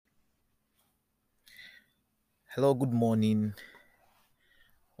Hello, good morning.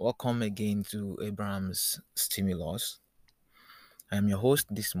 Welcome again to Abraham's Stimulus. I am your host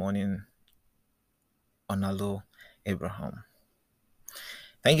this morning, Onalo Abraham.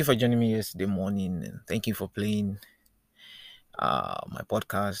 Thank you for joining me yesterday morning, and thank you for playing my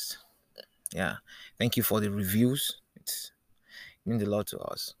podcast. Yeah, thank you for the reviews. It means a lot to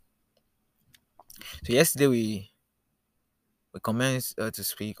us. So yesterday we commenced to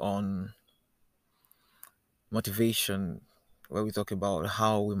speak on motivation, where we talk about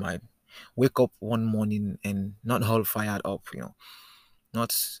how we might wake up one morning and not all fired up,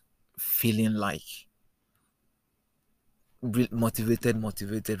 not feeling like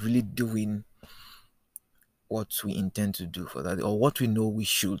motivated, really doing what we intend to do for that day, or what we know we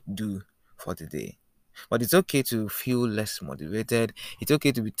should do for the day. But it's okay to feel less motivated. It's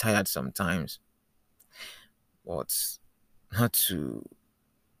okay to be tired sometimes, but not to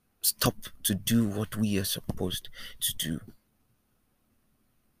stop to do what we are supposed to do.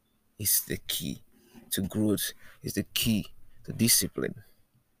 Is the key to growth. Is the key to discipline.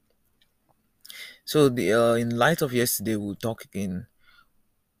 So, in light of yesterday, we'll talk again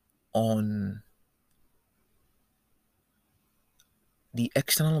on the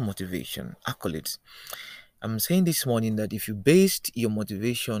external motivation, accolades. I'm saying this morning that if you based your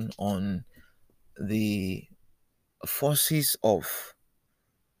motivation on the forces of,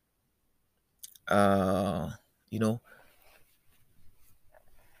 uh, you know,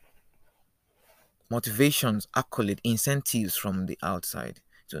 motivations, accolade, incentives from the outside.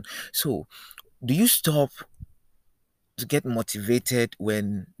 So do you stop to get motivated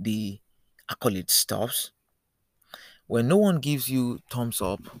when the accolade stops? When no one gives you thumbs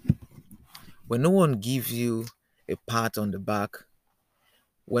up, when no one gives you a pat on the back,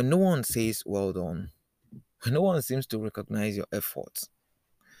 when no one says well done, when no one seems to recognize your efforts,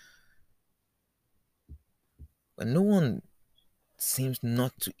 when no one seems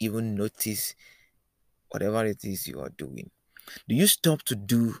not to even notice whatever it is you are doing, do you stop to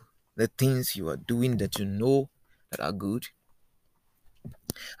do the things you are doing that you know that are good?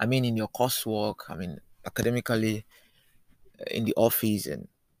 I mean, in your coursework, I mean, academically, in the office, and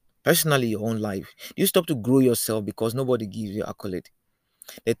personally, your own life. Do you stop to grow yourself because nobody gives you accolade?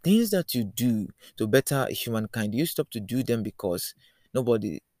 The things that you do to better humankind, do you stop to do them because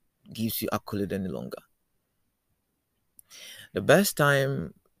nobody gives you accolade any longer? The best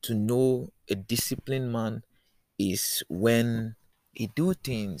time to know a disciplined man is when he do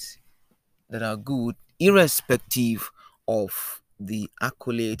things that are good irrespective of the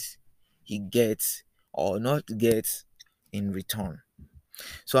accolades he gets or not gets in return.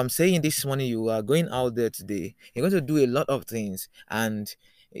 So I'm saying this morning, you are going out there today, you're going to do a lot of things, and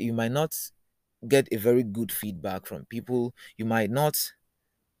you might not get a very good feedback from people. You might not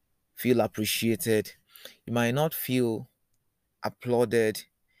feel appreciated. You might not feel applauded.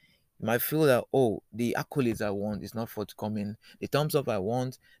 You might feel that, oh, the accolades I want is not forthcoming. The thumbs up I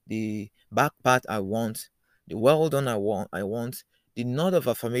want, the back pat I want, the well done I want, the nod of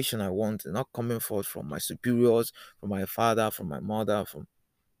affirmation I want is not coming forth from my superiors, from my father, from my mother, from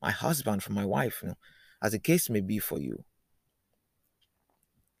my husband, from my wife, as the case may be for you.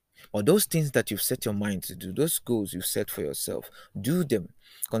 But those things that you've set your mind to do, those goals you've set for yourself, do them.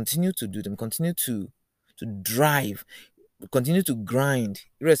 Continue to do them. Continue to drive. Continue to grind,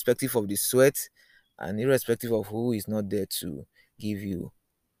 irrespective of the sweat and irrespective of who is not there to give you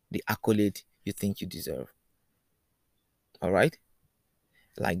the accolade you think you deserve. All right?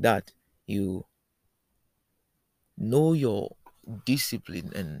 Like that, you know your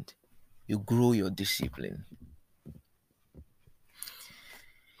discipline and you grow your discipline.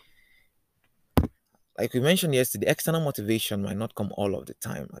 Like we mentioned yesterday, external motivation might not come all of the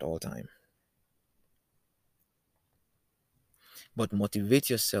time at all time. But motivate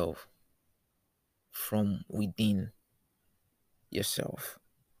yourself from within yourself.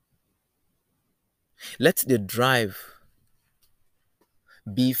 Let the drive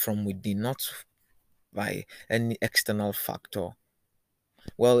be from within, not by any external factor.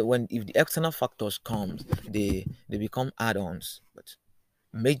 Well, when if the external factors comes, they become add-ons, but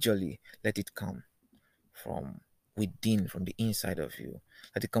majorly let it come from within, from the inside of you.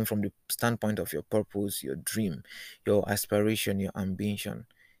 Let it come from the standpoint of your purpose, your dream, your aspiration, your ambition.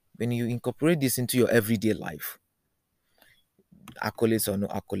 When you incorporate this into your everyday life, accolades or no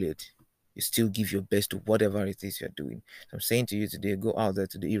accolade, you still give your best to whatever it is you're doing. So I'm saying to you today, go out there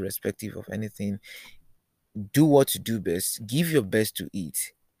today, irrespective of anything. Do what you do best, give your best to it,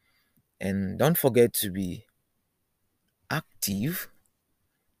 and don't forget to be active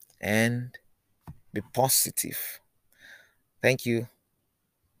and be positive. Thank you.